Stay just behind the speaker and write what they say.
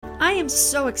I am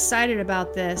so excited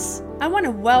about this. I want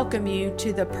to welcome you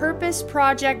to the Purpose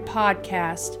Project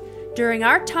podcast. During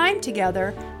our time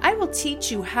together, I will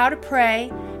teach you how to pray,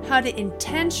 how to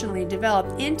intentionally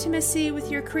develop intimacy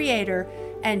with your Creator,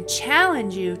 and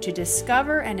challenge you to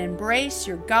discover and embrace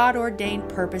your God-ordained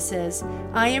purposes.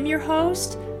 I am your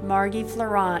host, Margie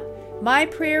Florent. My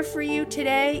prayer for you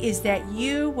today is that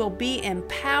you will be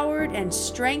empowered and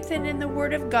strengthened in the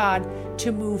Word of God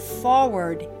to move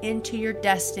forward into your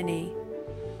destiny.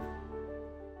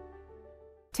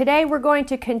 Today we're going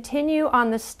to continue on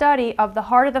the study of the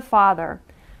heart of the Father.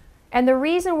 And the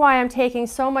reason why I'm taking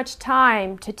so much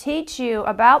time to teach you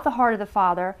about the heart of the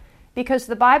Father, because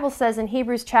the Bible says in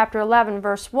Hebrews chapter 11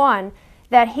 verse 1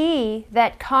 that he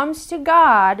that comes to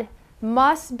God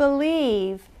must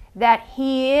believe that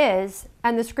He is,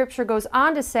 and the scripture goes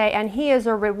on to say, and He is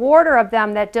a rewarder of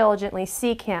them that diligently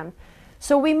seek Him.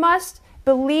 So we must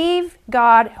believe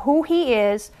God, who He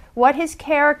is, what His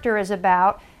character is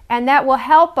about, and that will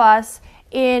help us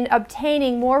in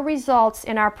obtaining more results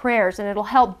in our prayers, and it'll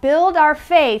help build our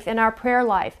faith in our prayer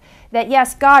life. That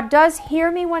yes, God does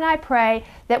hear me when I pray,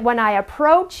 that when I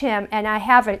approach Him and I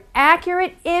have an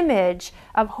accurate image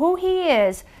of who He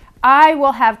is, I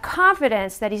will have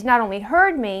confidence that He's not only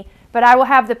heard me, but I will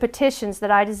have the petitions that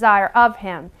I desire of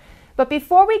Him. But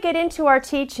before we get into our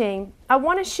teaching, I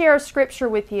want to share a scripture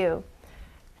with you.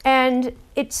 And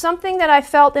it's something that I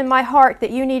felt in my heart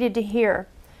that you needed to hear.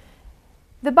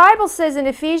 The Bible says in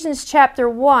Ephesians chapter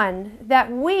 1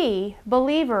 that we,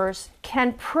 believers,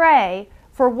 can pray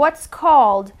for what's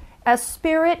called a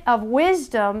spirit of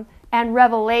wisdom and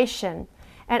revelation.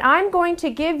 And I'm going to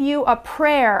give you a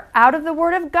prayer out of the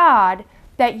Word of God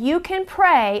that you can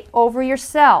pray over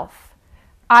yourself.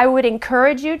 I would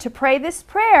encourage you to pray this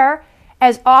prayer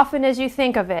as often as you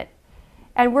think of it.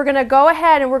 And we're going to go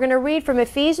ahead and we're going to read from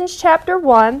Ephesians chapter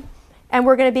 1, and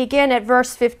we're going to begin at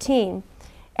verse 15.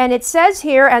 And it says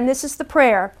here, and this is the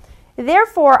prayer,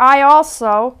 "Therefore I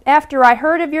also, after I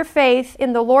heard of your faith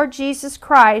in the Lord Jesus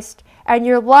Christ and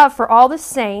your love for all the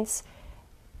saints,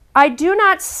 I do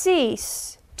not cease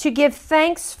to give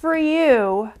thanks for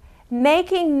you,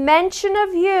 making mention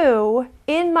of you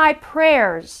in my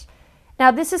prayers."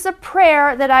 Now this is a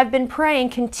prayer that I've been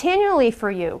praying continually for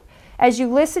you. As you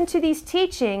listen to these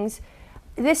teachings,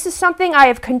 this is something I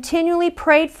have continually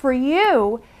prayed for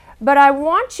you, but I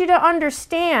want you to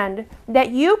understand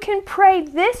that you can pray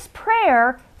this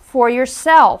prayer for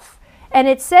yourself. And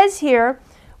it says here,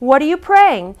 what are you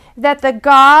praying? That the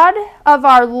God of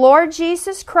our Lord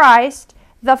Jesus Christ,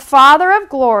 the Father of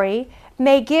glory,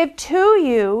 may give to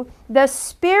you the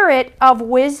spirit of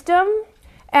wisdom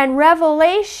and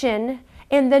revelation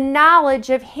in the knowledge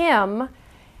of Him,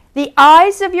 the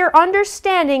eyes of your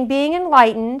understanding being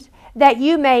enlightened, that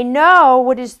you may know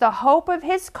what is the hope of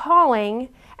His calling,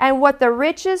 and what the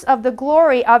riches of the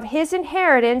glory of His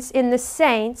inheritance in the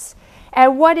saints,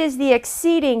 and what is the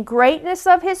exceeding greatness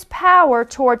of His power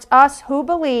towards us who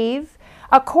believe,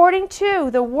 according to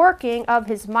the working of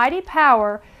His mighty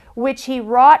power, which He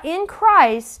wrought in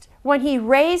Christ when He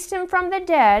raised Him from the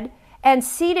dead and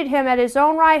seated Him at His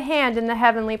own right hand in the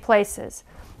heavenly places.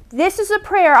 This is a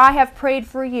prayer I have prayed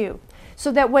for you,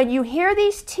 so that when you hear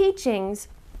these teachings,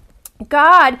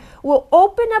 God will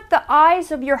open up the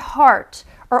eyes of your heart,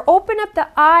 or open up the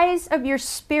eyes of your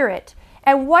spirit.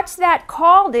 And what's that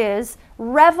called is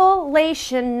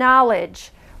revelation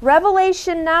knowledge.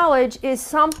 Revelation knowledge is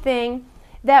something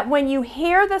that when you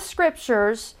hear the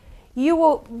scriptures, you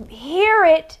will hear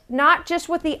it not just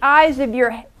with the eyes of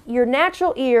your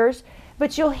natural ears,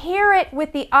 but you'll hear it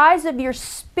with the eyes of your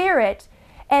spirit,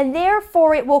 and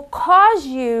therefore it will cause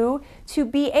you to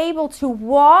be able to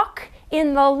walk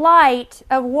in the light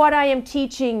of what I am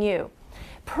teaching you.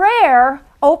 Prayer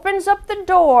opens up the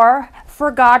door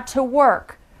for God to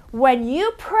work. When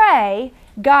you pray,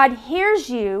 God hears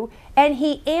you and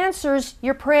He answers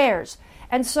your prayers.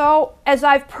 And so, as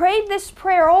I've prayed this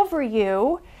prayer over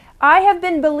you, I have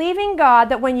been believing God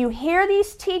that when you hear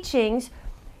these teachings,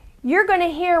 you're going to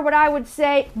hear what I would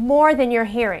say more than you're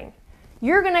hearing.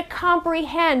 You're going to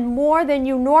comprehend more than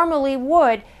you normally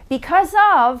would because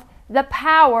of the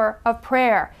power of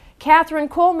prayer. Catherine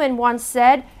Kuhlman once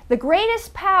said, "The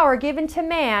greatest power given to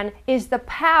man is the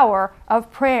power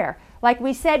of prayer." Like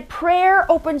we said, prayer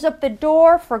opens up the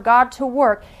door for God to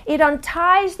work. It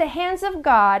unties the hands of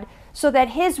God so that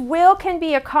His will can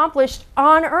be accomplished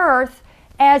on earth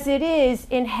as it is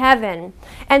in heaven.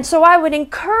 And so I would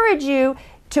encourage you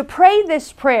to pray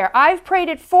this prayer. I've prayed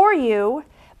it for you,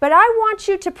 but I want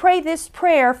you to pray this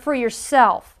prayer for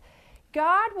yourself.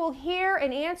 God will hear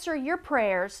and answer your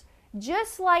prayers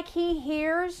just like He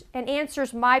hears and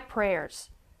answers my prayers.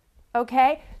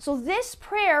 Okay? So this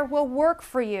prayer will work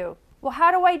for you. Well,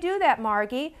 how do I do that,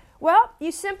 Margie? Well,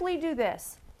 you simply do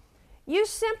this. You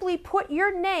simply put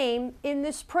your name in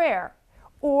this prayer.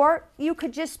 Or you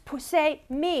could just say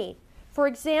me. For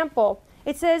example,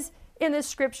 it says in the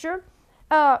scripture,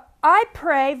 I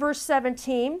pray, verse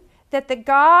 17, that the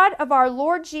God of our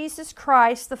Lord Jesus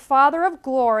Christ, the Father of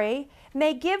glory,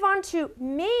 may give unto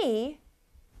me,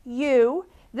 you,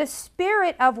 the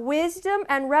spirit of wisdom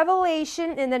and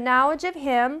revelation in the knowledge of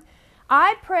Him.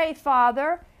 I pray,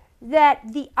 Father,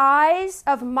 that the eyes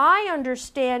of my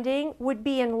understanding would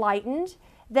be enlightened,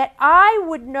 that I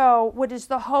would know what is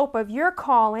the hope of your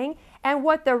calling and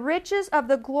what the riches of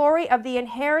the glory of the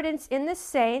inheritance in the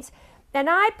saints. And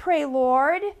I pray,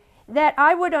 Lord, that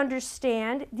I would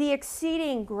understand the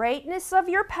exceeding greatness of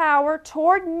your power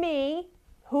toward me,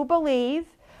 who believe,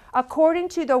 according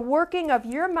to the working of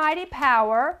your mighty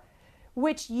power,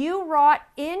 which you wrought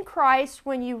in Christ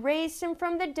when you raised him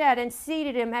from the dead and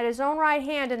seated him at his own right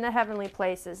hand in the heavenly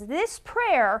places. This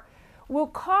prayer will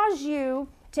cause you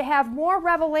to have more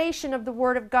revelation of the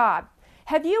Word of God.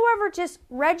 Have you ever just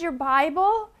read your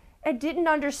Bible and didn't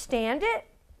understand it?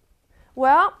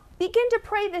 Well, begin to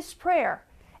pray this prayer.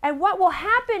 And what will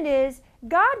happen is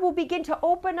God will begin to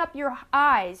open up your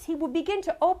eyes. He will begin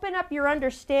to open up your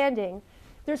understanding.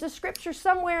 There's a scripture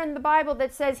somewhere in the Bible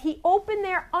that says He opened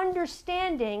their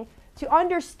understanding to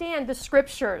understand the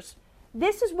scriptures.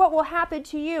 This is what will happen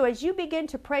to you as you begin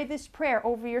to pray this prayer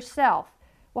over yourself.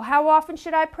 Well, how often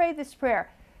should I pray this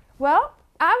prayer? Well,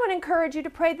 I would encourage you to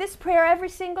pray this prayer every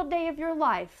single day of your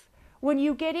life. When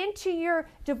you get into your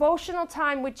devotional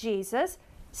time with Jesus,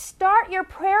 start your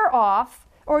prayer off,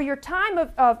 or your time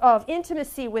of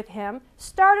intimacy with Him,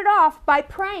 start it off by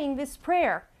praying this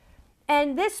prayer.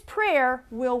 And this prayer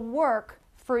will work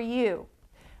for you.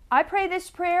 I pray this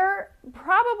prayer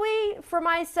probably for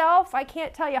myself, I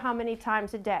can't tell you how many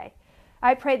times a day.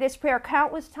 I pray this prayer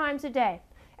countless times a day.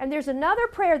 And there's another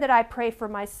prayer that I pray for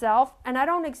myself, and I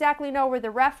don't exactly know where the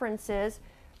reference is,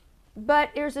 but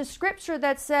there's a scripture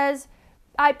that says,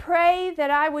 I pray that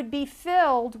I would be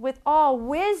filled with all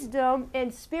wisdom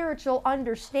and spiritual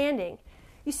understanding.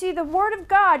 You see, the Word of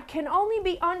God can only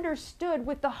be understood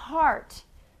with the heart.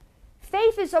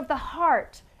 Faith is of the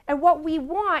heart. And what we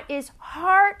want is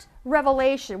heart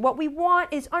revelation. What we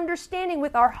want is understanding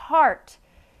with our heart.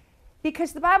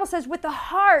 Because the Bible says, with the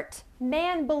heart,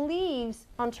 man believes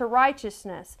unto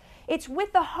righteousness. It's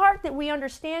with the heart that we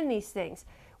understand these things.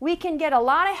 We can get a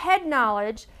lot of head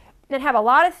knowledge and have a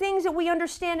lot of things that we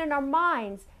understand in our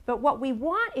minds. But what we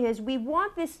want is, we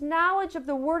want this knowledge of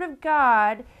the Word of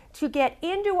God to get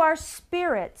into our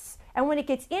spirits. And when it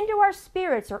gets into our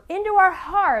spirits or into our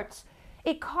hearts,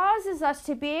 it causes us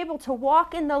to be able to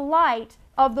walk in the light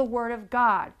of the Word of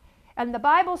God. And the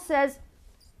Bible says,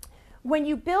 when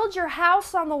you build your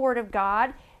house on the Word of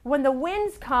God, when the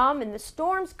winds come and the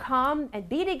storms come and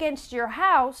beat against your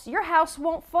house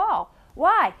won't fall.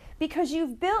 Why? Because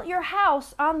you've built your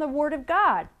house on the Word of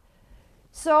God.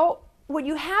 So when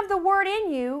you have the Word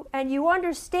in you and you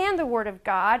understand the Word of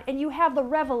God and you have the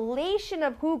revelation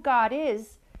of who God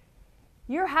is,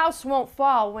 your house won't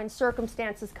fall when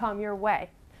circumstances come your way.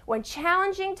 When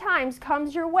challenging times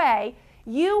comes your way,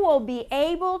 you will be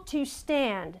able to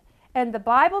stand. And the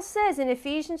Bible says in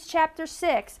Ephesians chapter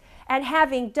 6, and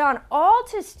having done all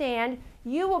to stand,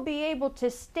 you will be able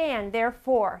to stand,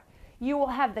 therefore. You will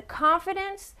have the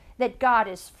confidence that God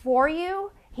is for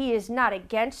you. He is not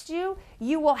against you.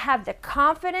 You will have the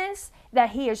confidence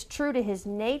that He is true to His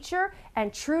nature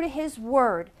and true to His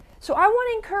Word. So I want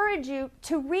to encourage you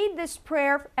to read this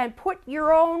prayer and put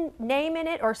your own name in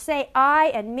it, or say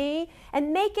I and me,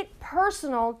 and make it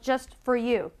personal just for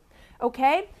you.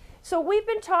 Okay? So we've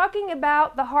been talking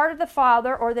about the heart of the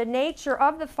Father, or the nature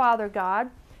of the Father God,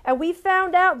 and we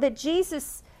found out that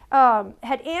Jesus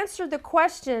had answered the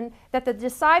question that the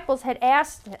disciples had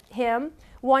asked Him.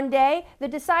 One day, the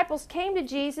disciples came to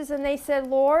Jesus and they said,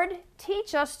 Lord,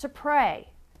 teach us to pray.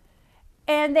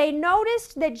 And they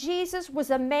noticed that Jesus was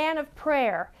a man of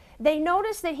prayer. They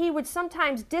noticed that He would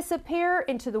sometimes disappear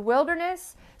into the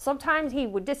wilderness. Sometimes He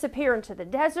would disappear into the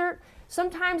desert.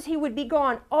 Sometimes He would be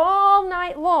gone all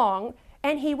night long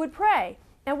and He would pray.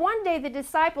 And one day the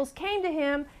disciples came to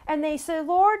Him and they said,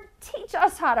 Lord, teach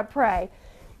us how to pray.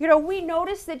 You know, we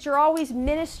notice that you're always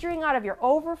ministering out of your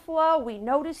overflow. We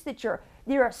notice that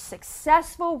you're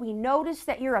successful. We notice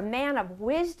that you're a man of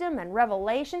wisdom and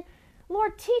revelation.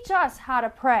 Lord, teach us how to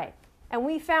pray. And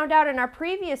we found out in our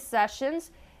previous sessions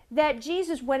that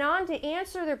Jesus went on to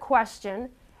answer their question,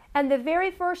 and the very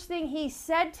first thing He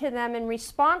said to them in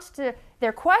response to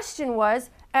their question was,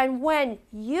 and when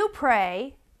you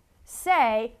pray,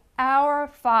 say, our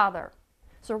Father.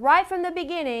 So right from the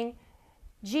beginning,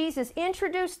 Jesus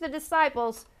introduced the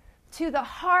disciples to the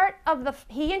heart of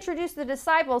he introduced the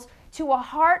disciples to a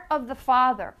heart of the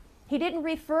Father. He didn't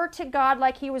refer to God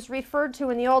like he was referred to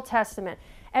in the Old Testament,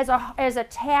 as a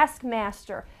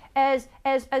taskmaster, as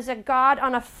a God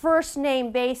on a first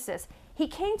name basis. He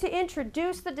came to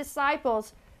introduce the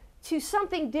disciples to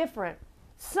something different,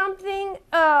 something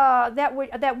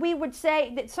that we would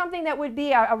say, that something that would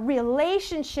be a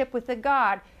relationship with the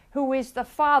God who is the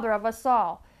Father of us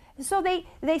all. So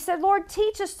they said, Lord,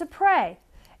 teach us to pray.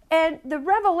 And the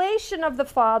revelation of the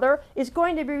Father is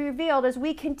going to be revealed as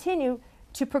we continue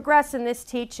to progress in this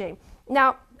teaching.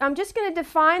 Now, I'm just going to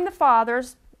define the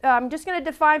fathers. I'm just going to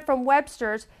define from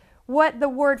Webster's what the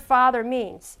word Father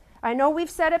means. I know we've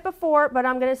said it before, but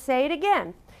I'm going to say it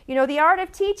again. You know, the art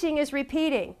of teaching is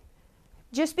repeating.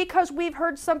 Just because we've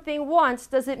heard something once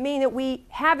doesn't mean that we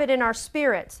have it in our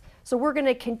spirits. So we're going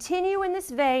to continue in this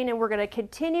vein, and we're going to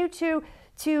continue to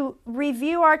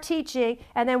review our teaching,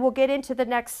 and then we'll get into the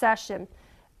next session.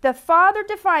 The father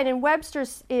defined in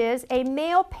Webster's is a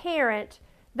male parent,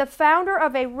 the founder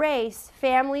of a race,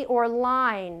 family, or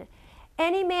line.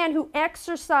 Any man who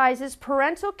exercises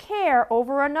parental care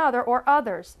over another or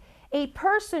others. A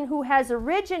person who has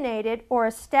originated or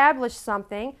established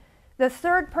something, the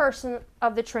third person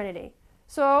of the Trinity.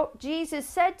 So Jesus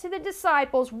said to the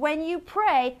disciples, when you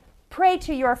pray, pray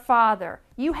to your Father.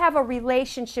 You have a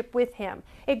relationship with him.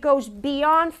 It goes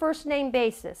beyond first name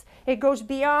basis. It goes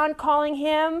beyond calling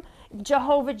him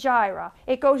Jehovah Jireh.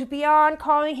 It goes beyond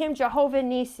calling him Jehovah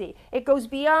Nisi. It goes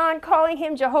beyond calling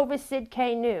him Jehovah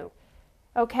Sidkenu.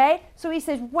 Okay? So he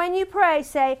says, when you pray,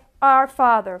 say, Our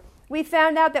Father. We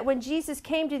found out that when Jesus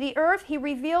came to the earth, he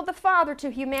revealed the Father to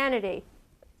humanity.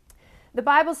 The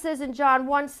Bible says in John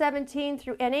 1:17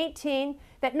 through 18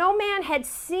 that no man had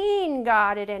seen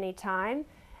God at any time.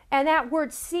 And that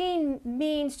word seen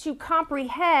means to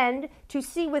comprehend, to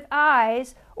see with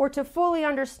eyes, or to fully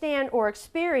understand or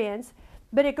experience.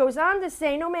 But it goes on to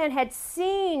say no man had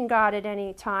seen God at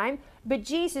any time, but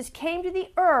Jesus came to the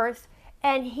earth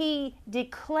and he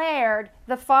declared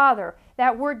the Father.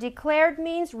 That word declared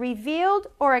means revealed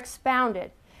or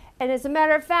expounded. And as a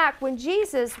matter of fact, when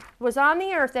Jesus was on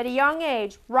the earth at a young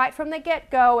age, right from the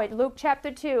get-go at Luke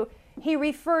chapter 2, he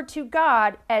referred to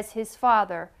God as his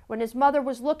Father. When his mother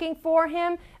was looking for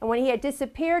him, and when he had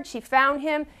disappeared, she found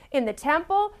him in the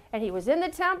temple, and he was in the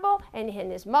temple, and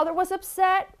his mother was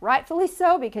upset, rightfully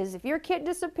so, because if your kid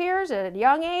disappears at a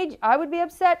young age, I would be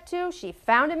upset too. She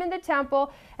found him in the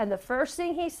temple, and the first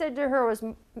thing he said to her was,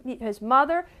 his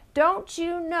mother, don't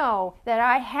you know that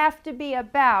I have to be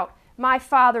about my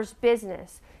Father's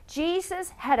business?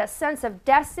 Jesus had a sense of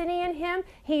destiny in him.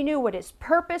 He knew what his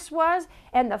purpose was,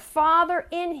 and the Father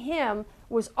in him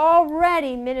was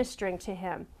already ministering to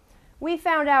him. We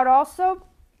found out also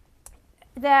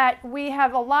that we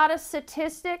have a lot of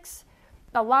statistics,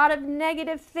 a lot of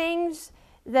negative things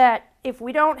that if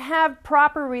we don't have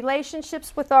proper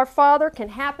relationships with our Father can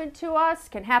happen to us,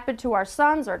 can happen to our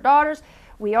sons, our daughters.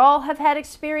 We all have had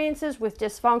experiences with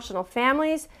dysfunctional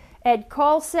families. Ed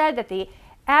Cole said that the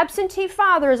absentee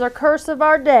father is a curse of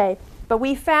our day, but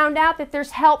we found out that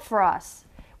there's help for us.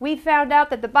 We found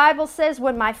out that the Bible says,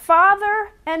 when my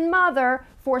father and mother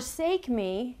forsake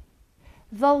me,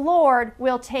 the Lord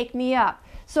will take me up.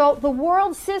 So the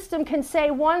world system can say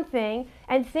one thing,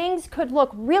 and things could look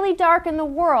really dark in the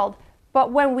world,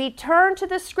 but when we turn to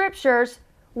the scriptures,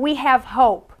 we have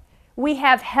hope. We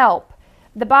have help.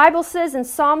 The Bible says in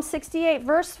Psalm 68,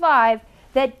 verse 5,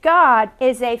 that God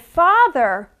is a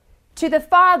father to the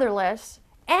fatherless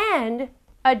and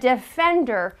a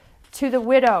defender to the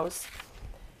widows.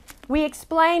 We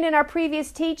explained in our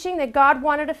previous teaching that God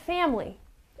wanted a family.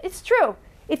 It's true.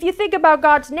 If you think about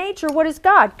God's nature, what is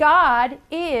God? God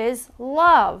is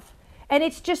love. And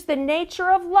it's just the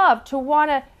nature of love to want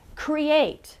to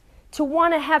create, to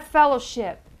want to have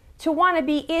fellowship, to want to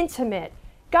be intimate.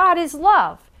 God is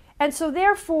love. And so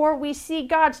therefore we see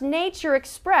God's nature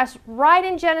expressed right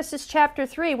in Genesis chapter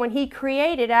 3 when he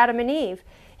created Adam and Eve.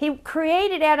 He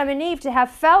created Adam and Eve to have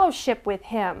fellowship with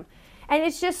him. And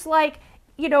it's just like,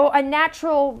 you know,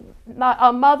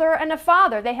 a mother and a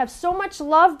father. They have so much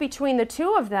love between the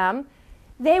two of them.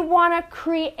 They want to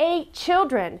create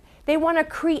children. They want to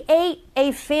create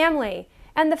a family.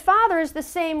 And the Father is the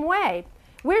same way.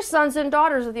 We're sons and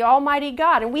daughters of the Almighty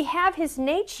God, and we have his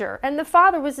nature. And the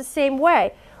Father was the same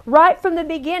way. Right from the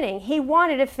beginning, he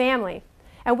wanted a family.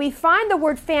 And we find the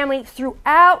word family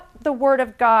throughout the Word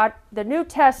of God, the New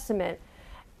Testament,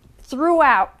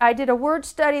 throughout. I did a word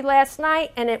study last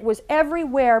night, and it was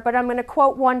everywhere, but I'm going to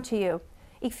quote one to you.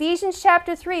 Ephesians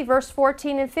chapter 3, verse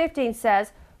 14 and 15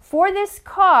 says, For this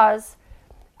cause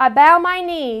I bow my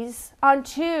knees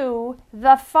unto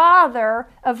the Father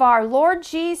of our Lord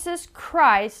Jesus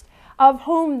Christ, of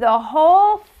whom the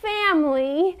whole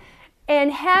family in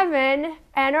heaven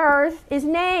and earth is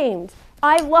named.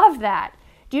 I love that.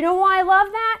 Do you know why I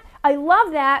love that? I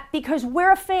love that because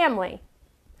we're a family.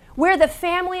 We're the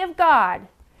family of God.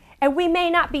 And we may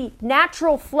not be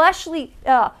natural fleshly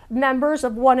members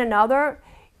of one another,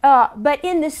 but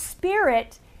in the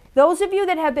spirit, those of you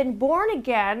that have been born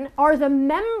again are the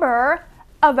member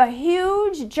of a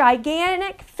huge,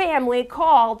 gigantic family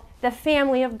called the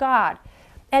family of God.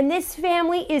 And this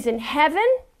family is in heaven,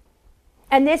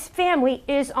 and this family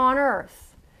is on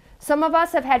earth. Some of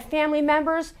us have had family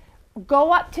members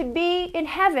go up to be in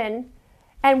heaven,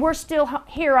 and we're still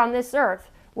here on this earth.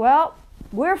 Well,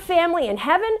 we're family in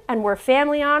heaven, and we're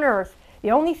family on earth.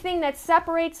 The only thing that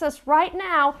separates us right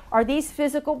now are these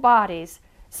physical bodies.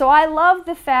 So I love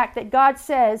the fact that God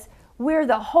says we're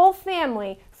the whole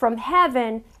family from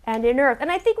heaven and in earth. And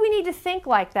I think we need to think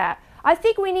like that. I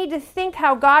think we need to think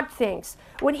how God thinks.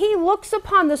 When He looks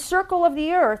upon the circle of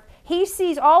the earth, He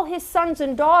sees all His sons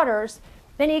and daughters,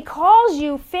 then He calls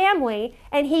you family,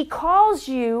 and He calls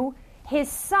you His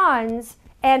sons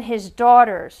and His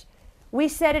daughters. We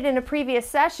said it in a previous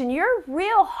session, your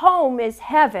real home is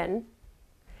heaven,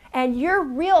 and your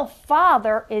real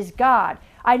father is God.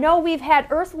 I know we've had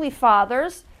earthly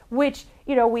fathers, which,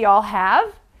 we all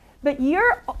have, but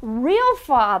your real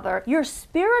father, your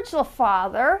spiritual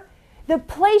father, the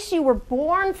place you were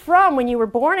born from when you were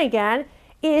born again,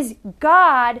 is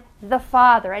God the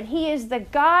Father. And He is the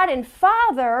God and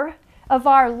Father of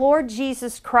our Lord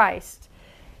Jesus Christ.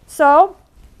 So,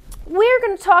 we're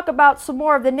going to talk about some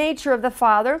more of the nature of the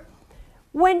Father.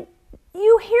 When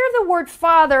you hear the word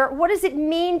Father, what does it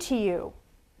mean to you?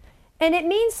 And it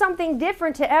means something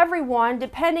different to everyone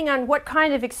depending on what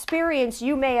kind of experience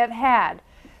you may have had.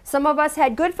 Some of us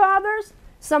had good fathers,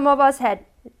 some of us had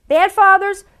bad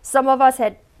fathers, some of us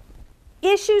had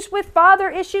issues with father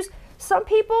issues. Some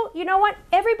people, you know what?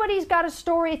 Everybody's got a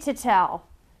story to tell.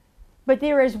 But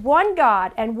there is one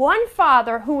God and one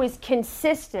Father who is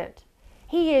consistent.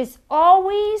 He is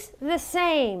always the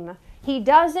same. He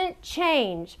doesn't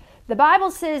change. The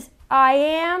Bible says, I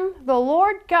am the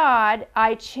Lord God,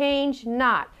 I change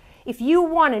not. If you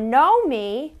want to know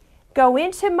me, go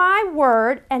into my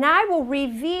word and I will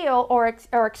reveal or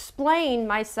explain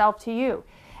myself to you.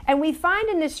 And we find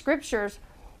in the scriptures,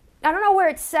 I don't know where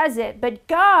it says it, but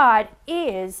God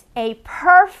is a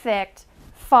perfect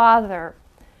Father.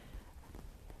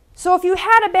 So if you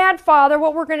had a bad father,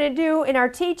 what we're going to do in our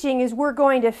teaching is we're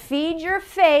going to feed your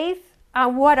faith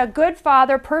on what a good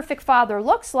father, perfect father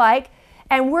looks like,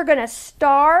 and we're going to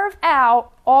starve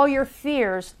out all your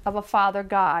fears of a Father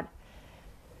God.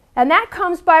 And that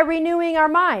comes by renewing our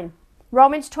mind.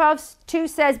 Romans 12:2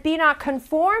 says, be not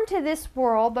conformed to this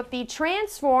world, but be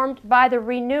transformed by the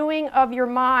renewing of your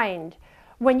mind.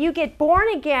 When you get born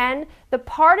again, the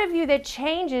part of you that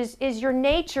changes is your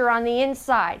nature on the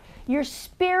inside. Your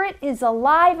spirit is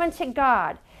alive unto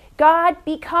God. God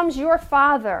becomes your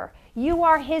Father. You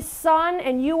are His son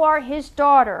and you are His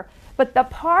daughter. But the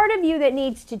part of you that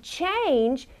needs to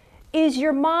change is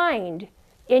your mind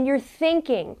and your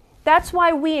thinking. That's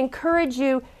why we encourage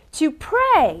you to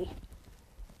pray.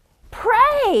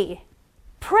 Pray.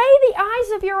 Pray the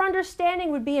eyes of your understanding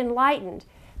would be enlightened.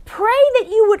 Pray that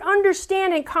you would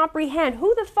understand and comprehend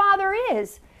who the Father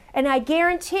is. And I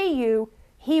guarantee you,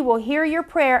 He will hear your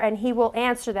prayer and He will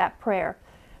answer that prayer.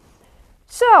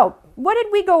 So, what did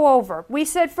we go over? We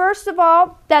said, first of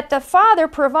all, that the Father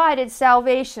provided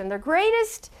salvation. The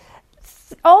greatest,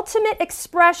 ultimate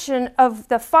expression of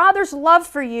the Father's love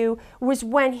for you was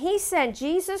when He sent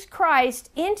Jesus Christ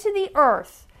into the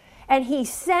earth. And He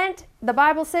sent, the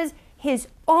Bible says, His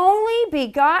only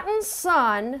begotten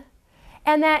Son,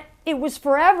 and that it was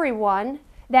for everyone,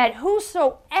 that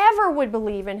whosoever would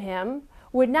believe in Him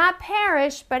would not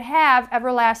perish but have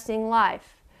everlasting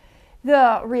life.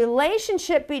 The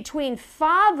relationship between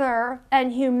Father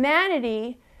and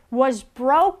humanity was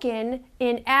broken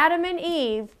in Adam and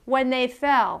Eve when they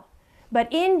fell.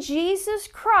 But in Jesus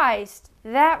Christ,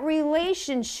 that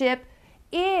relationship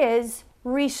is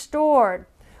restored.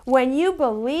 When you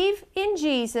believe in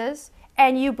Jesus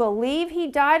and you believe He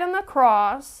died on the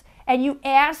cross and you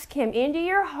ask Him into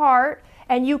your heart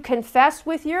and you confess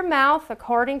with your mouth,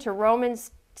 according to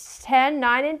Romans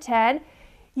 10:9 and 10,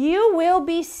 you will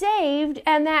be saved,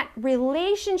 and that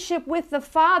relationship with the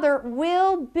Father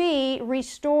will be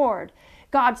restored.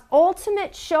 God's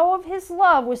ultimate show of His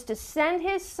love was to send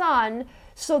His Son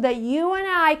so that you and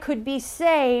I could be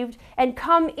saved and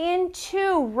come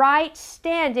into right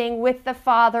standing with the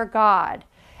Father God.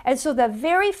 And so the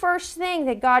very first thing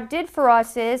that God did for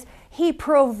us is He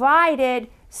provided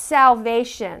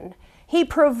salvation. He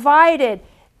provided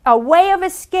a way of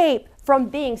escape from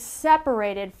being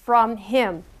separated from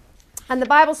Him. And the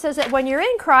Bible says that when you're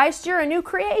in Christ, you're a new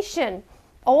creation.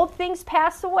 Old things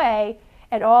pass away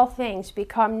and all things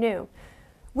become new.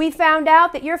 We found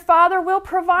out that your Father will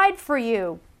provide for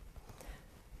you.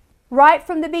 Right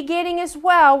from the beginning as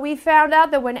well, we found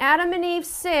out that when Adam and Eve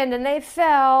sinned and they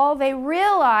fell, they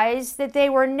realized that they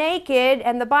were naked,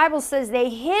 and the Bible says they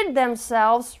hid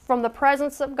themselves from the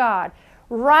presence of God.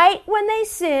 Right when they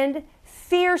sinned,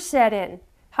 fear set in.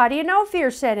 How do you know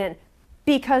fear set in?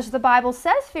 Because the Bible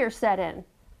says fear set in.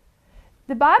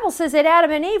 The Bible says that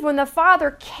Adam and Eve, when the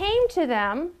Father came to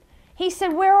them, He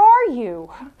said, "Where are you?"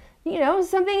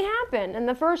 Something happened. And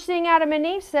the first thing Adam and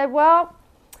Eve said, "Well,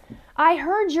 I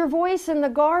heard your voice in the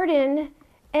garden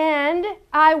and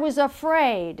I was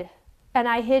afraid and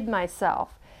I hid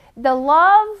myself." The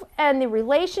love and the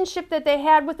relationship that they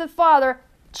had with the Father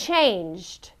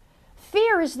changed.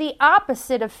 Fear is the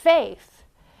opposite of faith.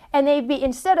 And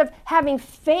instead of having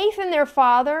faith in their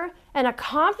Father and a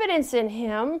confidence in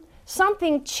Him,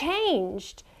 something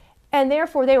changed. And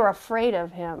therefore they were afraid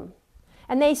of Him.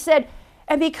 And they said,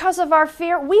 and because of our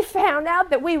fear, we found out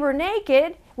that we were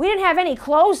naked. We didn't have any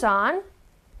clothes on.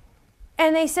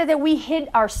 And they said that we hid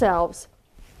ourselves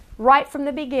right from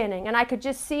the beginning. And I could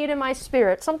just see it in my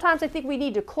spirit. Sometimes I think we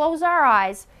need to close our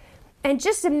eyes and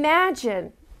just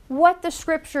imagine what the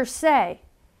Scriptures say.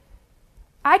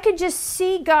 I could just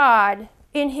see God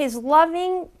in His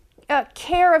loving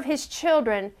care of His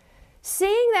children,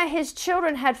 seeing that His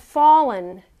children had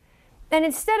fallen. And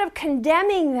instead of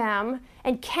condemning them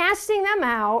and casting them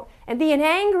out and being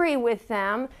angry with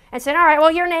them and saying, "All right, well,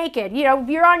 you're naked.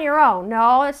 You're on your own."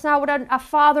 No, that's not what a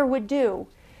father would do.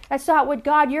 That's not what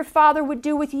God, your Father, would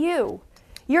do with you.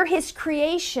 You're His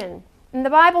creation. And the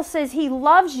Bible says He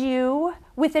loves you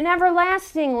with an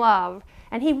everlasting love.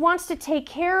 And He wants to take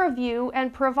care of you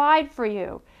and provide for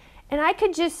you. And I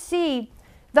could just see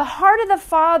the heart of the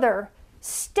Father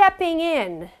stepping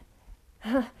in.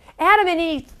 Adam and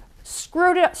Eve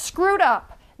screwed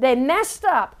up. They messed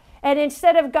up. And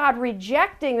instead of God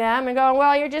rejecting them and going,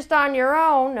 "Well, you're just on your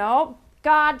own," no,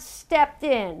 God stepped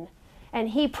in and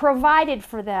He provided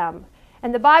for them.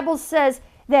 And the Bible says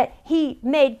that He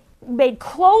made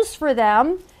clothes for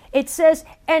them. It says,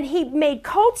 and He made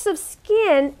coats of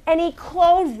skin and He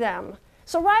clothed them.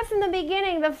 So right from the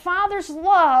beginning, the Father's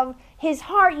love, His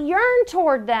heart yearned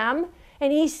toward them.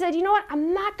 And He said, "You know what?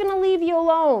 I'm not going to leave you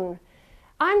alone.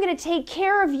 I'm going to take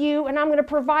care of you and I'm going to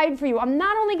provide for you. I'm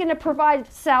not only going to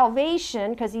provide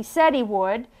salvation, because He said He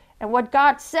would, and what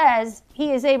God says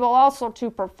He is able also to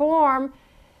perform,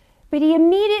 but He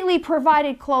immediately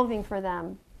provided clothing for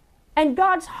them. And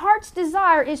God's heart's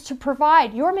desire is to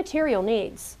provide your material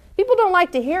needs. People don't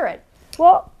like to hear it.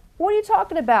 Well, what are you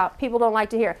talking about? People don't like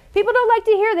to hear. People don't like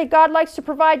to hear that God likes to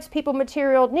provide people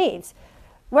material needs.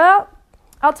 Well,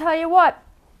 I'll tell you what.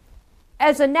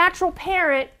 As a natural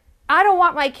parent, I don't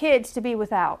want my kids to be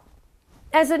without.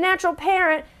 As a natural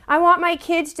parent, I want my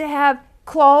kids to have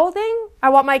clothing. I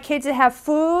want my kids to have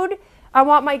food. I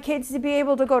want my kids to be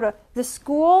able to go to the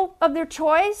school of their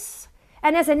choice.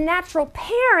 And as a natural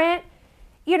parent,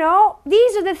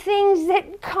 these are the things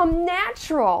that come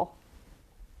natural.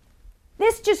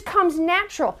 This just comes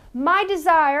natural. My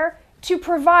desire to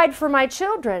provide for my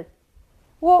children.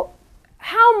 Well,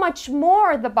 how much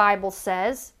more, the Bible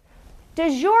says,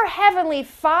 does your Heavenly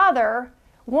Father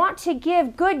want to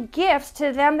give good gifts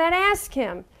to them that ask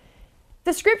Him?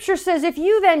 The Scripture says, if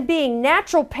you then, being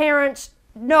natural parents,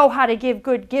 know how to give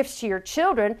good gifts to your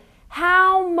children,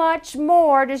 how much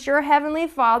more does your Heavenly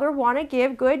Father want to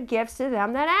give good gifts to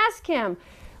them that ask Him?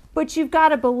 But you've got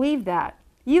to believe that.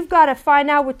 You've got to find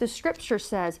out what the Scripture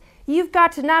says. You've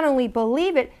got to not only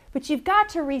believe it, but you've got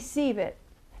to receive it.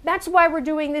 That's why we're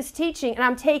doing this teaching, and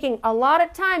I'm taking a lot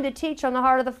of time to teach on the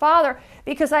heart of the Father,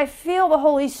 because I feel the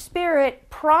Holy Spirit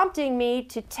prompting me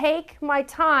to take my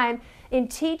time in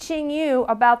teaching you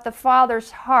about the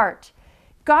Father's heart.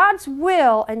 God's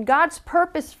will and God's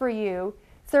purpose for you,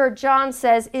 3 John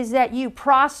says, is that you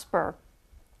prosper.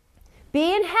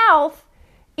 Be in health,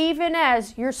 even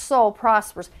as your soul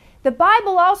prospers. The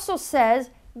Bible also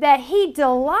says that He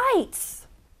delights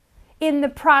in the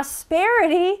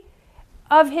prosperity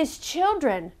of His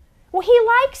children. Well, He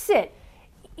likes it.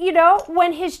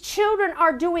 When His children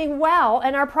are doing well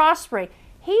and are prospering,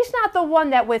 He's not the one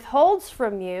that withholds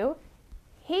from you.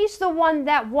 He's the one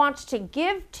that wants to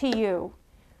give to you.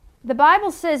 The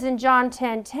Bible says in John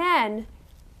 10:10,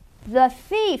 the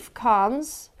thief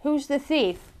comes. Who's the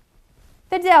thief?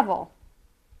 The devil.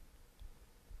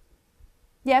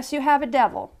 Yes, you have a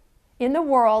devil in the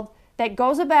world that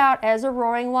goes about as a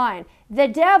roaring lion. The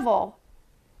devil,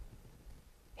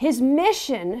 his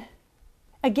mission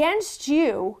against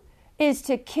you is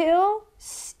to kill,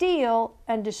 steal,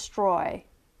 and destroy.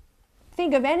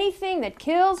 Think of anything that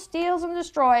kills, steals, and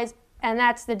destroys, and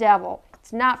that's the devil.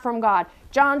 It's not from God.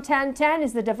 John 10:10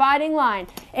 is the dividing line.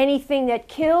 Anything that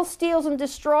kills, steals, and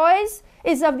destroys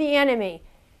is of the enemy.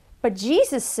 But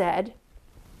Jesus said,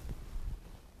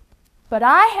 but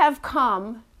I have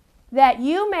come to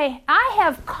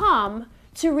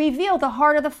reveal the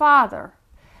heart of the Father.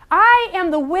 I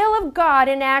am the will of God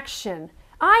in action.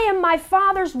 I am my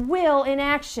Father's will in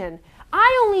action.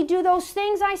 I only do those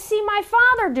things I see my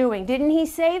Father doing. Didn't he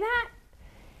say that?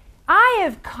 I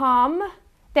have come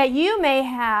that you may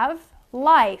have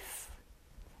life,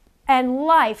 and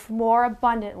life more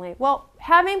abundantly. Well,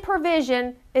 having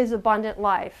provision is abundant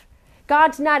life.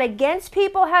 God's not against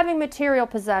people having material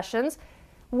possessions.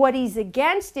 What he's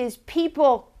against is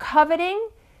people coveting,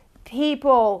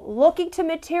 people looking to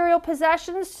material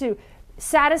possessions to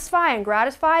satisfy and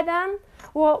gratify them.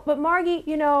 Well, but Margie,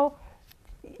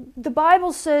 the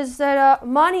Bible says that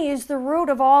money is the root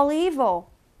of all evil.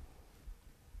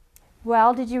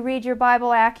 Well, did you read your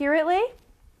Bible accurately?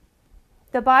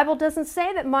 The Bible doesn't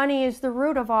say that money is the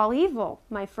root of all evil,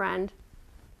 my friend.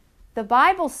 The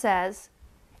Bible says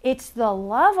it's the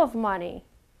love of money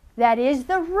that is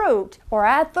the root, or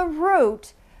at the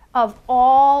root, of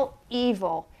all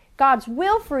evil. God's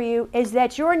will for you is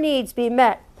that your needs be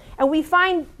met. And we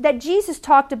find that Jesus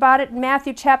talked about it in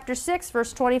Matthew chapter 6,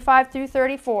 verse 25 through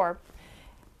 34.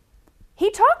 He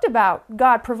talked about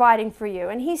God providing for you.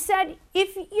 And he said,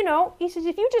 if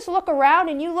you just look around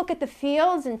and you look at the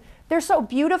fields and they're so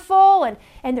beautiful and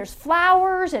there's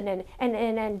flowers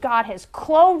and God has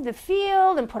clothed the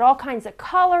field and put all kinds of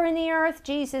color in the earth,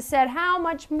 Jesus said, how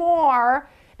much more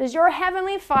does your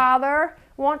heavenly Father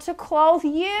want to clothe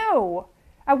you?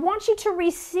 I want you to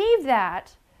receive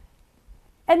that.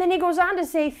 And then he goes on to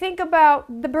say, think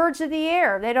about the birds of the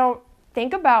air. They don't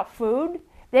think about food.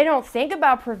 They don't think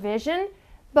about provision.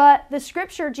 But the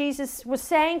scripture Jesus was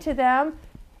saying to them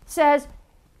says,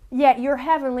 yet your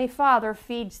heavenly Father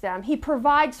feeds them. He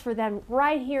provides for them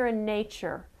right here in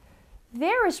nature.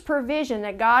 There is provision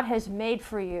that God has made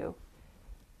for you.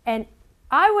 And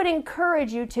I would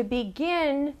encourage you to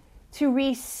begin to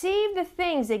receive the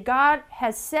things that God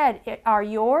has said are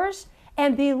yours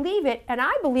and believe it. And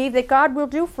I believe that God will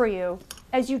do for you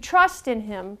as you trust in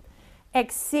him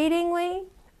exceedingly,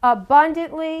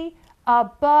 abundantly,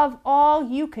 above all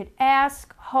you could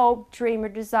ask, hope, dream, or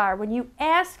desire. When you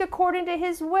ask according to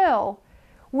his will,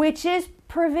 which is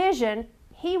provision,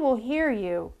 he will hear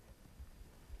you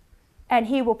and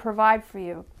he will provide for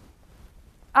you.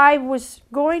 I was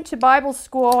going to Bible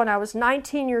school and I was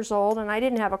 19 years old and I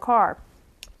didn't have a car.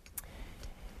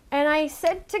 And I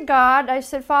said to God, I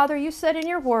said, Father, you said in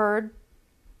your word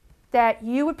that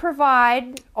you would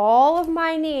provide all of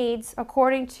my needs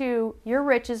according to your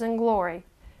riches and glory.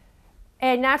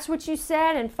 And that's what you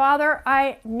said. And Father,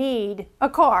 I need a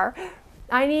car.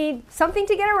 I need something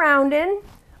to get around in.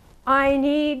 I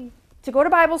need to go to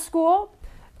Bible school.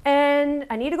 And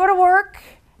I need to go to work.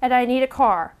 And I need a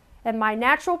car. And my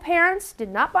natural parents did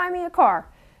not buy me a car.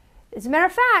 As a matter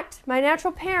of fact, my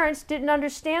natural parents didn't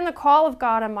understand the call of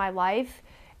God on my life.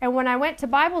 And when I went to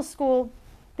Bible school,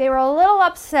 they were a little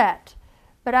upset.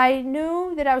 But I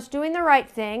knew that I was doing the right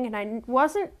thing. And I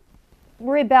wasn't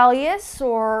rebellious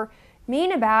or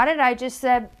mean about it. I just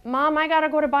said, Mom, I got to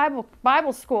go to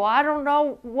Bible school. I don't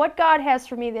know what God has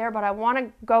for me there, but I want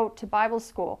to go to Bible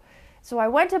school. So I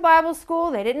went to Bible school.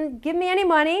 They didn't give me any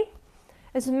money.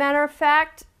 As a matter of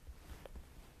fact,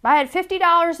 I had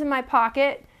 $50 in my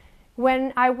pocket.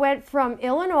 When I went from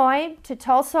Illinois to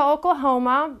Tulsa,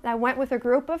 Oklahoma, I went with a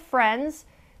group of friends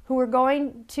who were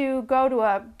going to go to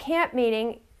a camp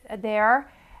meeting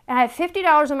there. And I had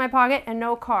 $50 in my pocket and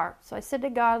no car. So I said to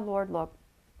God, Lord, look,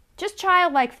 just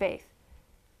childlike faith.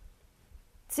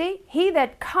 See, he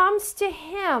that comes to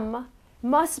him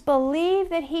must believe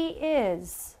that he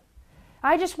is.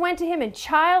 I just went to him in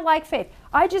childlike faith.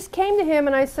 I just came to him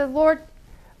and I said, Lord,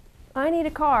 I need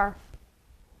a car.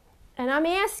 And I'm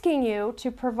asking you to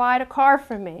provide a car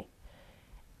for me.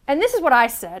 And this is what I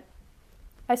said.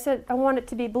 I said, I want it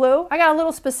to be blue. I got a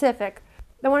little specific.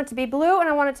 I want it to be blue and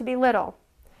I want it to be little.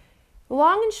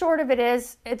 Long and short of it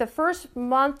is, the first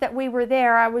month that we were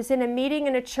there, I was in a meeting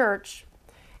in a church,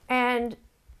 and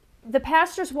the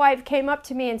pastor's wife came up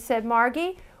to me and said,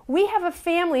 Margie, we have a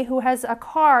family who has a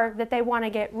car that they want to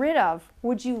get rid of.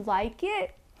 Would you like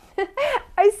it?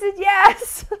 I said,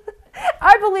 yes.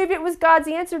 I believed it was God's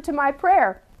answer to my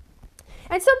prayer.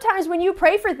 And sometimes when you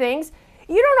pray for things,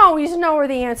 You don't always know where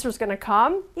the answer is going to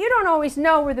come. You don't always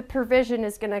know where the provision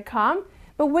is going to come.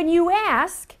 But when you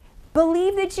ask,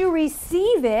 believe that you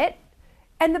receive it,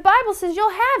 and the Bible says you'll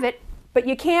have it, but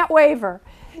you can't waver.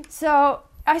 So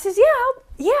I says,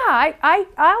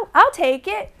 I'll take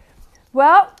it.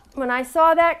 Well, when I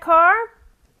saw that car,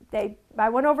 I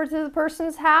went over to the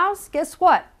person's house. Guess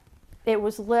what? It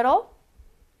was little,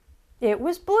 it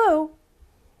was blue,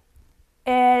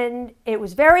 and it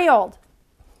was very old.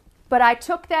 But I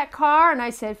took that car and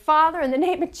I said, Father, in the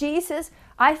name of Jesus,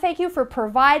 I thank you for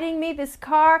providing me this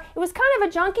car. It was kind of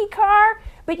a junky car,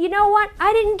 but you know what?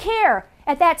 I didn't care.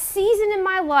 At that season in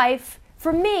my life,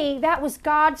 for me, that was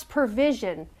God's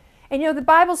provision. And you know, the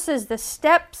Bible says the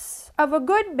steps of a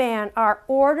good man are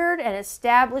ordered and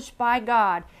established by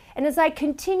God. And as I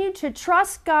continued to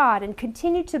trust God and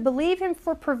continue to believe Him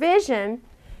for provision,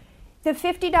 the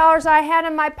 $50 I had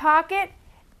in my pocket,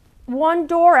 one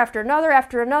door after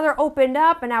another opened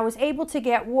up, and I was able to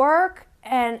get work.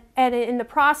 And in the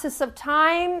process of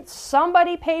time,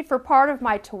 somebody paid for part of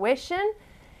my tuition.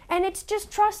 And it's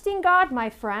just trusting God, my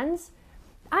friends.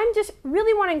 I just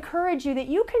really want to encourage you that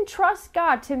you can trust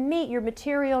God to meet your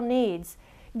material needs.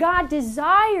 God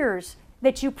desires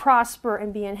that you prosper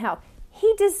and be in health.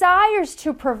 He desires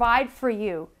to provide for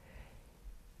you.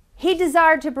 He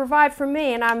desired to provide for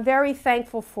me, and I'm very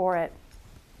thankful for it.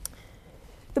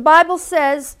 The Bible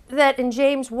says that in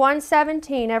James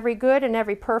 1:17, every good and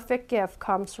every perfect gift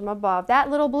comes from above. That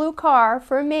little blue car,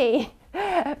 for me,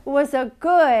 was a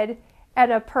good and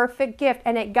a perfect gift,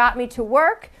 and it got me to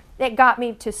work. It got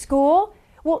me to school.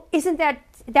 Well, isn't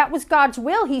that was God's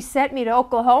will? He sent me to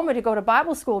Oklahoma to go to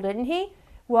Bible school, didn't He?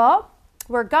 Well,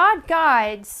 where God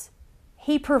guides,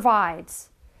 He provides.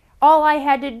 All I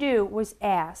had to do was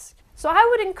ask. So I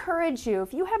would encourage you,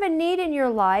 if you have a need in your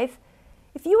life,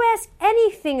 if you ask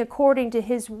anything according to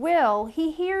His will,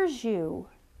 He hears you.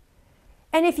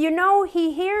 And if you know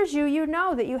He hears you, you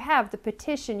know that you have the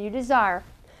petition you desire.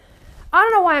 I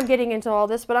don't know why I'm getting into all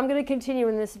this, but I'm going to continue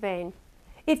in this vein.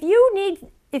 If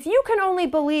you can only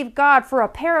believe God for a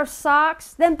pair of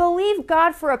socks, then believe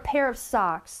God for a pair of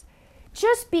socks.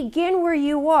 Just begin where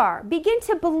you are. Begin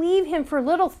to believe Him for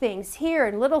little things here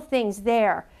and little things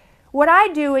there. What I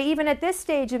do, even at this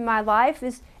stage in my life,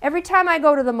 is every time I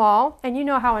go to the mall, and you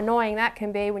know how annoying that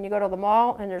can be when you go to the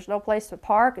mall and there's no place to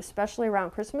park, especially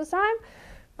around Christmas time,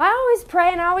 I always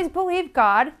pray and I always believe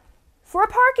God for a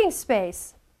parking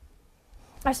space.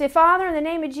 I say, Father, in the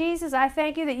name of Jesus, I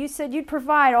thank you that you said you'd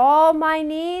provide all my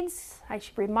needs. I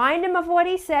should remind Him of what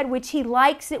He said, which He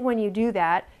likes it when you do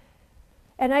that.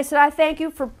 And I said,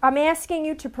 I'm asking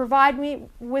you to provide me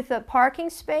with a parking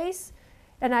space.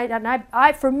 And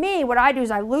I, for me, what I do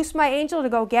is I loose my angel to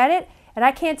go get it. And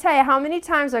I can't tell you how many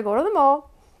times I go to the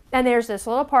mall and there's this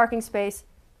little parking space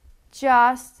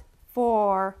just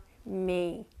for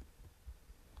me.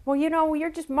 Well, you know, you're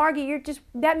just, Margie,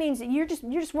 that means that you're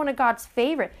just one of God's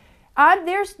favorite.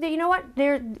 You know what?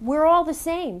 We're all the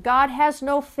same. God has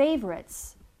no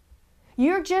favorites.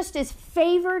 You're just as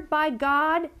favored by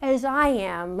God as I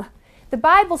am. The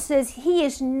Bible says He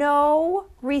is no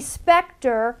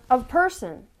respecter of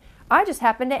person. I just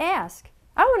happen to ask.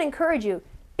 I want to encourage you.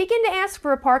 Begin to ask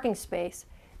for a parking space.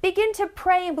 Begin to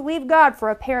pray and believe God for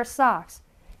a pair of socks.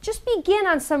 Just begin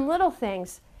on some little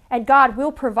things, and God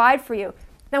will provide for you.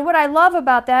 Now, what I love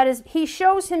about that is He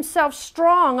shows Himself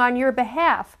strong on your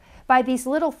behalf by these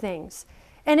little things.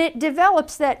 And it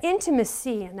develops that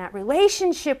intimacy and that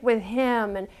relationship with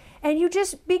Him. And you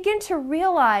just begin to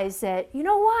realize that, you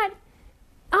know what?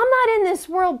 I'm not in this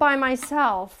world by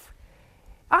myself.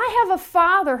 I have a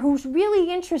Father who's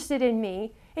really interested in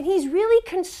me, and He's really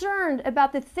concerned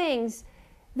about the things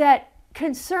that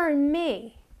concern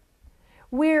me.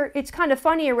 It's kind of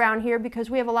funny around here because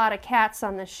we have a lot of cats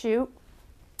on the shoot.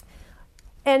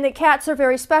 And the cats are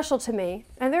very special to me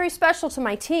and very special to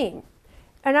my team.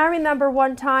 And I remember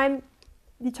one time,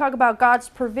 you talk about God's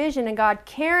provision and God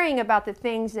caring about the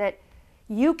things that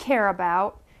you care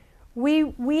about.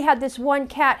 We had this one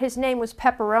cat, his name was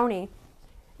Pepperoni.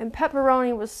 And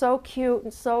Pepperoni was so cute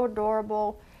and so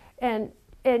adorable. And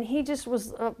he just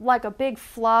was like a big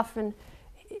fluff. And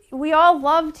we all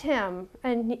loved him.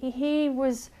 And he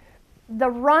was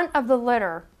the runt of the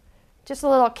litter. Just a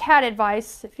little cat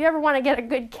advice. If you ever want to get a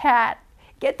good cat,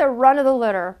 get the runt of the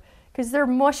litter because they're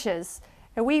mushes.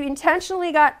 And we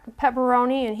intentionally got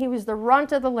Pepperoni, and he was the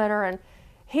runt of the litter, and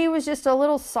he was just a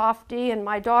little softy, and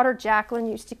my daughter Jacqueline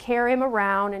used to carry him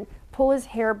around and pull his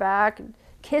hair back and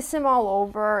kiss him all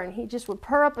over, and he just would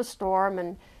purr up a storm,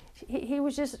 and he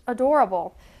was just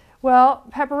adorable. Well,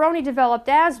 Pepperoni developed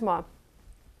asthma,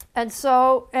 and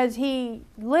so as he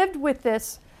lived with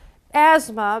this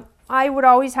asthma, I would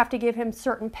always have to give him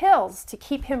certain pills to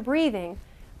keep him breathing.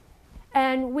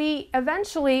 And we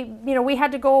eventually, we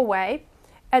had to go away,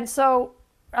 and so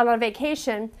on a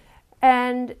vacation.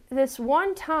 And this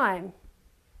one time,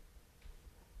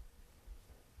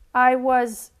 I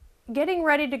was getting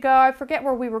ready to go. I forget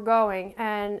where we were going,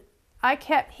 and I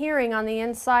kept hearing on the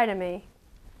inside of me.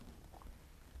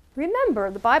 Remember,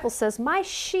 the Bible says, "My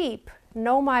sheep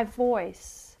know my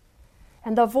voice,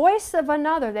 and the voice of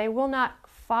another they will not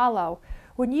follow."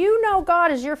 When you know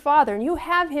God is your Father and you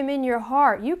have Him in your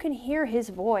heart, you can hear His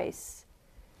voice.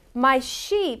 "My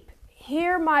sheep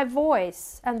hear my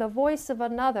voice, and the voice of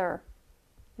another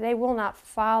they will not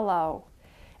follow."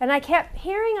 And I kept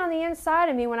hearing on the inside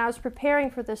of me when I was preparing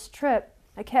for this trip,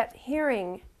 I kept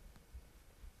hearing,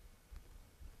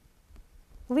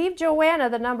 "Leave Joanna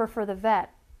the number for the vet."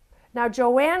 Now,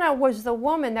 Joanna was the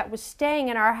woman that was staying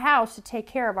in our house to take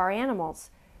care of our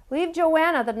animals. "Leave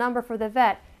Joanna the number for the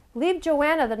vet. Leave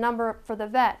Joanna the number for the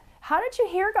vet." How did you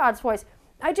hear God's voice?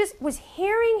 I just was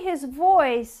hearing His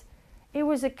voice. It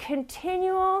was a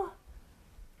continual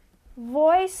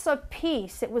voice of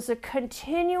peace. It was a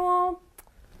continual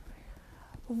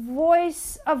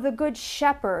voice of the Good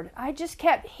Shepherd. I just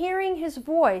kept hearing His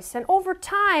voice. And over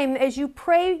time, as you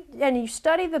pray and you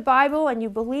study the Bible and you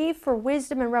believe for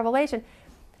wisdom and revelation,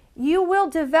 you will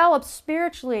develop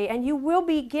spiritually, and you will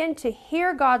begin to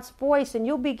hear God's voice, and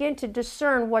you'll begin to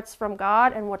discern what's from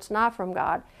God and what's not from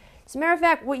God. As a matter of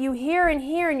fact, what you hear in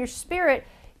here in your spirit,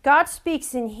 God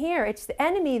speaks in here. It's the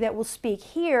enemy that will speak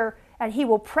here, and he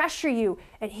will pressure you,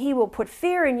 and he will put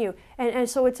fear in you. And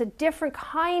so it's a different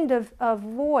kind of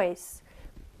voice.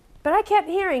 But I kept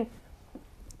hearing,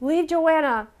 "Leave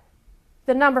Joanna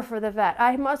the number for the vet."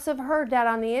 I must have heard that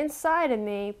on the inside of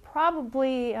me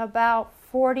probably about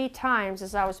 40 times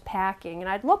as I was packing. And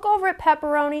I'd look over at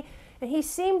Pepperoni, and he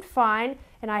seemed fine,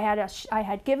 and I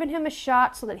had given him a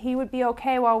shot so that he would be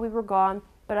okay while we were gone.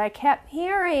 But I kept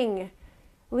hearing,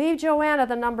 "Leave Joanna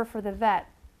the number for the vet."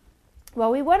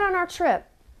 Well, we went on our trip.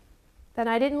 Then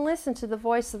I didn't listen to the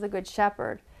voice of the Good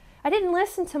Shepherd. I didn't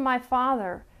listen to my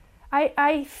Father.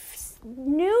 I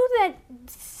knew that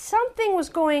something was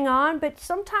going on, but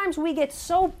sometimes we get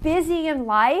so busy in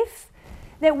life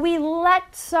that we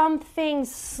let some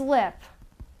things slip.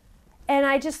 And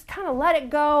I just kind of let it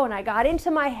go, and I got into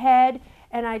my head,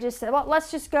 and I just said, "Well, let's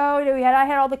just go." I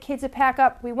had all the kids to pack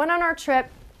up. We went on our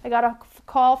trip. I got a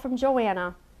call from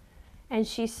Joanna, and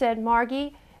she said,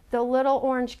 "Margie, the little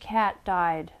orange cat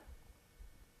died."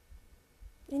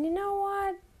 And you know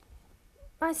what?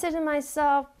 I said to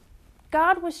myself,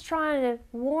 God was trying to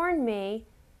warn me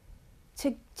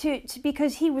to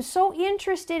because He was so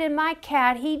interested in my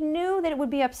cat. He knew that it would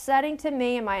be upsetting to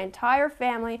me and my entire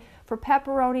family for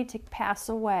Pepperoni to pass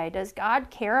away. Does God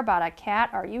care about a cat?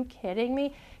 Are you kidding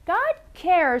me? God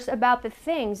cares about the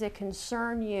things that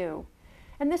concern you.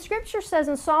 And the scripture says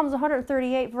in Psalms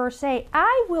 138, verse 8,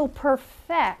 "I will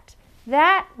perfect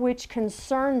that which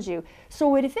concerns you."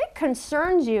 So if it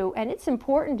concerns you and it's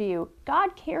important to you,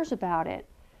 God cares about it.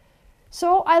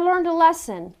 So I learned a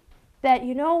lesson that,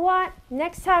 you know what?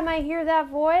 Next time I hear that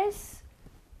voice,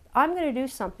 I'm going to do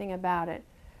something about it.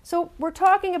 So we're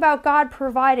talking about God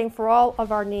providing for all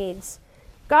of our needs.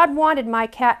 God wanted my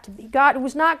cat to be, it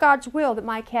was not God's will that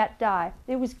my cat die.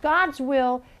 It was God's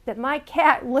will that my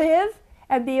cat live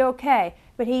and be okay.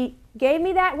 But He gave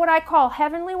me that, what I call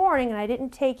heavenly warning, and I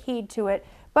didn't take heed to it.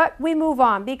 But we move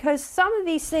on, because some of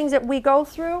these things that we go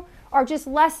through are just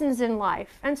lessons in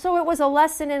life. And so it was a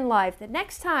lesson in life that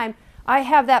next time I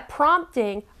have that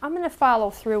prompting, I'm going to follow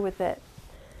through with it.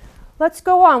 Let's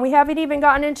go on. We haven't even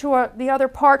gotten into the other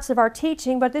parts of our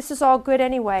teaching, but this is all good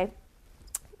anyway.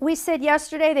 We said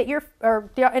yesterday that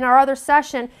in our other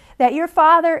session, that your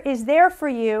Father is there for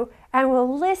you and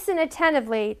will listen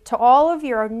attentively to all of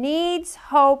your needs,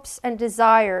 hopes, and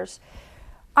desires.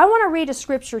 I want to read a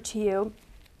scripture to you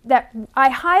that I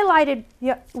highlighted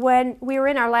when we were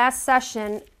in our last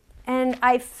session, and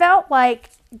I felt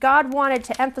like God wanted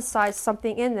to emphasize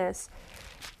something in this.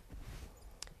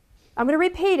 I'm going to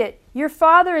repeat it. Your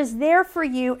Father is there for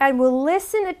you and will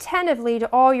listen attentively to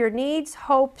all your needs,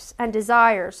 hopes, and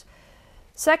desires.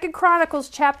 2 Chronicles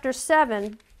chapter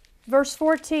 7, verse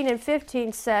 14 and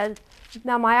 15 said,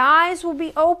 "Now my eyes will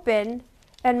be open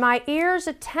and my ears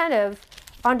attentive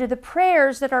unto the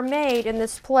prayers that are made in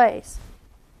this place."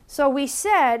 So we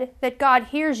said that God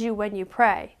hears you when you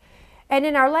pray. And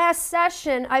in our last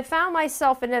session, I found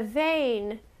myself in a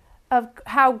vein of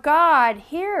how God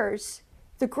hears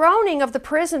the groaning of the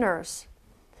prisoners.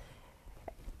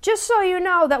 Just so you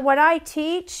know that when I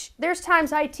teach, there's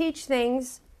times I teach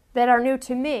things that are new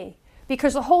to me.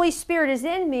 because the Holy Spirit is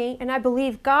in me, and I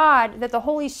believe God that the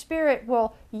Holy Spirit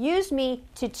will use me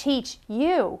to teach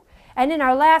you. And in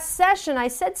our last session, I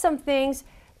said some things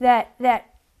that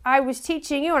I was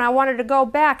teaching you, and I wanted to go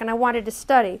back and I wanted to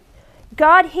study.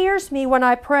 God hears me when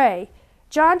I pray.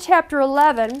 John chapter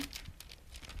 11,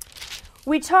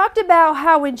 we talked about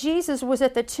how when Jesus was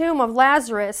at the tomb of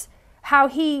Lazarus, how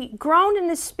he groaned in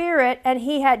the spirit and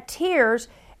he had tears,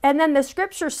 and then the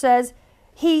scripture says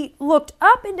he looked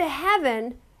up into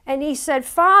heaven and he said,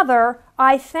 Father,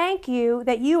 I thank you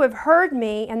that you have heard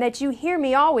me and that you hear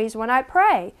me always when I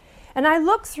pray. And I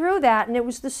looked through that, and it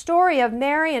was the story of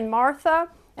Mary and Martha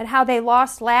and how they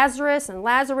lost Lazarus, and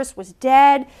Lazarus was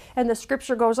dead. And the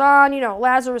scripture goes on,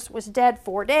 Lazarus was dead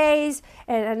 4 days,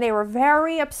 and they were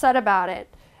very upset about it,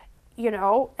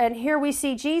 And here we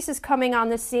see Jesus coming on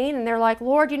the scene, and they're like,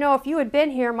 Lord, if you had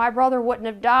been here, my brother wouldn't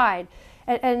have died.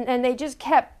 And they just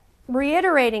kept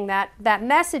reiterating that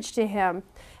message to him.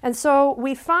 And so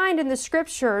we find in the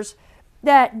scriptures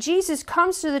that Jesus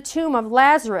comes to the tomb of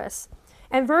Lazarus.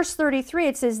 And verse 33,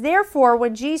 it says, Therefore,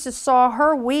 when Jesus saw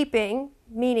her weeping,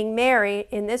 meaning Mary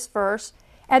in this verse,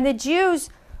 and the Jews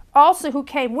also who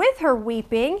came with her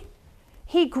weeping,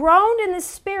 he groaned in the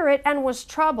spirit and was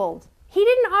troubled. He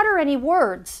didn't utter any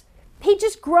words. He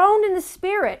just groaned in the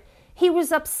spirit. He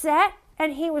was upset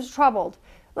and he was troubled.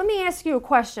 Let me ask you a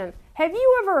question. Have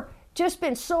you ever just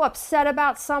been so upset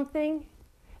about something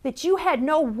that you had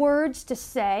no words to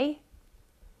say?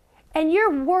 And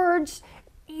your words,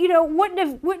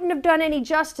 wouldn't have done any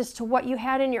justice to what you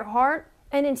had in your heart.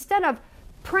 And instead of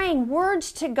praying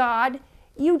words to God,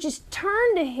 you just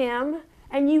turned to him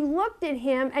and you looked at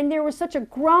him, and there was such a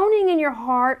groaning in your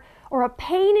heart or a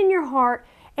pain in your heart,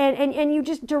 and you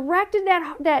just directed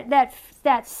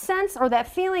that sense or that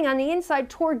feeling on the inside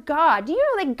toward God. Do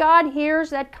you know that God hears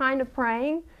that kind of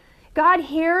praying? God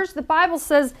hears. The Bible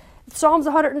says, Psalms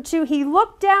 102, he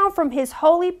looked down from his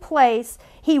holy place.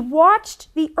 He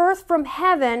watched the earth from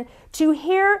heaven to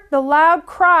hear the loud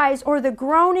cries or the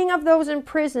groaning of those in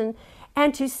prison,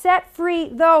 and to set free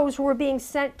those who were being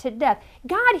sent to death.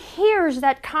 God hears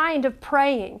that kind of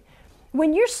praying.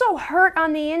 When you're so hurt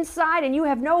on the inside and you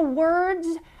have no words,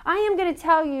 I am going to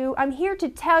tell you, I'm here to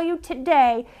tell you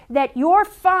today that your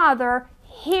Father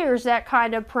hears that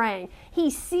kind of praying. He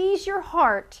sees your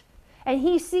heart, and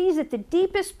he sees that the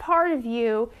deepest part of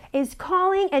you is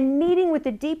calling and meeting with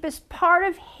the deepest part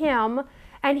of him,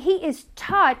 and he is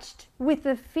touched with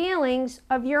the feelings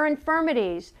of your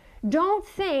infirmities. Don't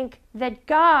think that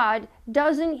God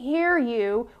doesn't hear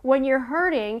you when you're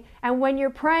hurting and when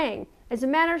you're praying. As a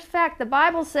matter of fact, the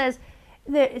Bible says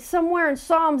that somewhere in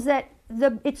Psalms that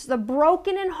it's the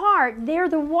broken in heart, they're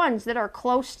the ones that are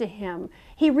close to him.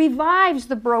 He revives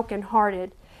the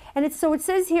brokenhearted. And so it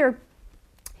says here,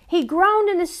 he groaned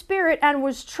in the spirit and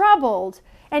was troubled.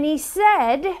 And he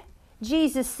said,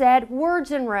 Jesus said, words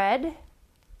in red,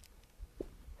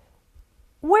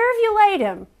 where have you laid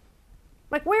him?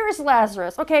 Like, where is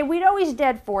Lazarus? Okay, we know he's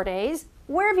dead 4 days.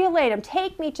 Where have you laid him?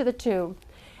 Take me to the tomb.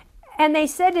 And they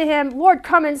said to him, Lord,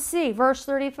 come and see. Verse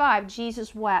 35,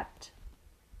 Jesus wept.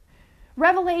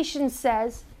 Revelation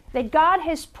says that God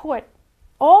has put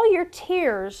all your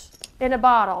tears in a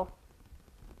bottle.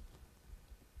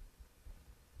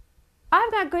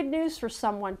 I've got good news for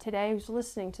someone today who's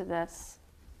listening to this.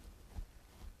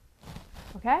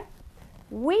 Okay?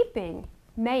 Weeping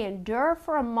may endure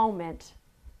for a moment,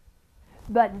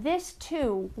 but this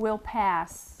too will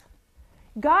pass.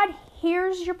 God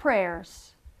hears your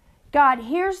prayers. God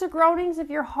hears the groanings of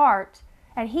your heart,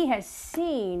 and he has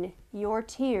seen your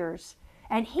tears,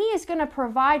 and he is going to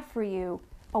provide for you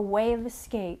a way of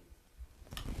escape.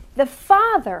 The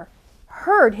Father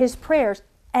heard his prayers,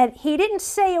 and he didn't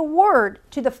say a word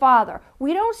to the Father.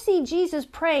 We don't see Jesus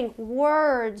praying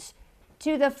words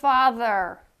to the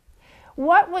Father.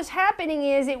 What was happening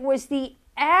is it was the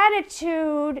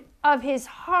attitude of his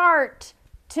heart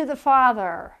to the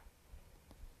Father.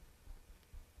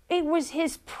 It was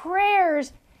his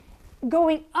prayers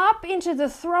going up into the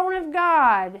throne of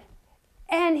God,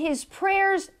 and his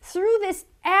prayers through this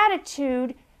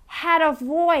attitude had a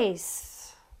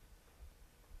voice.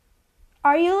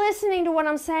 Are you listening to what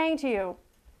I'm saying to you?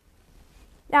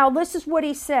 Now, this is what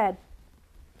he said.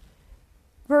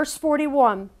 Verse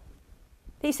 41.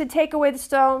 He said, take away the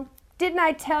stone. Didn't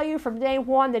I tell you from day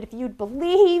one that if you'd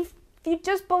believe, if you'd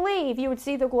just believe, you would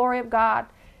see the glory of God?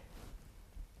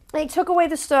 And he took away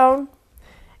the stone,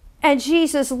 and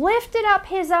Jesus lifted up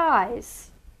his eyes.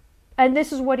 And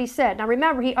this is what he said. Now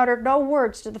remember, he uttered no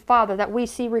words to the Father that we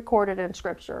see recorded in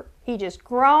Scripture. He just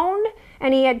groaned,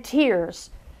 and he had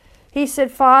tears. He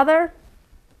said, Father,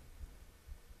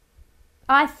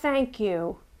 I thank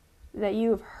you that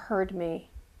you have heard me.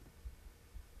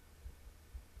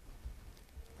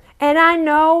 And I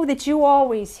know that you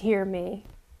always hear me.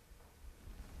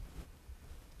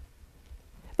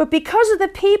 But because of the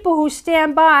people who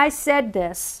stand by, I said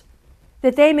this,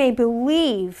 that they may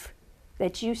believe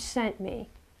that you sent me.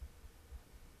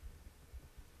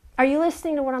 Are you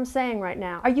listening to what I'm saying right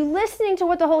now? Are you listening to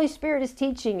what the Holy Spirit is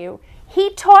teaching you?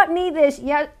 He taught me this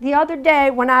the other day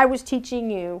when I was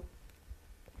teaching you.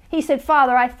 He said,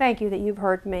 Father, I thank you that you've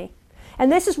heard me.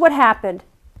 And this is what happened.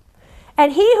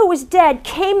 And he who was dead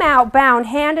came out bound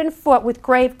hand and foot with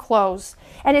grave clothes,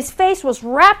 and his face was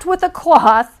wrapped with a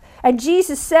cloth. And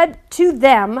Jesus said to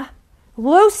them,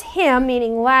 loose him,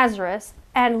 meaning Lazarus,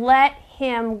 and let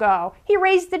him go. He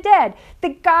raised the dead. The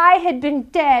guy had been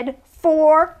dead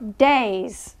 4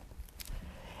 days.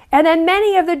 And then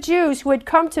many of the Jews who had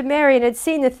come to Mary and had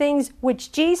seen the things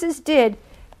which Jesus did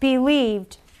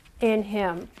believed in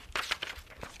him.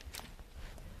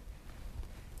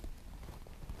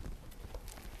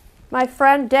 My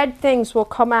friend, dead things will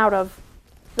come out of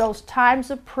those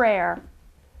times of prayer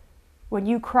when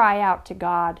you cry out to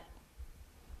God.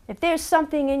 If there's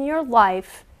something in your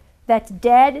life that's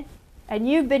dead and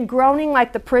you've been groaning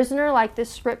like the prisoner, like this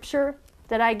scripture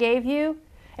that I gave you,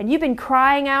 and you've been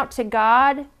crying out to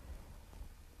God,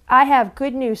 I have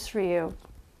good news for you.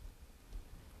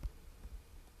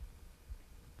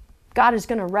 God is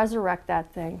going to resurrect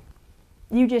that thing.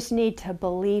 You just need to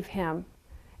believe him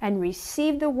and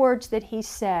receive the words that he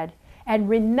said. And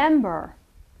remember,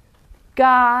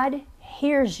 God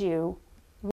hears you.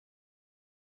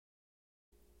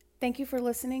 Thank you for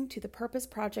listening to the Purpose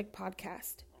Project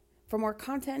podcast. For more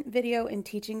content, video, and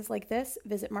teachings like this,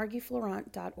 visit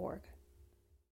margieflorent.org.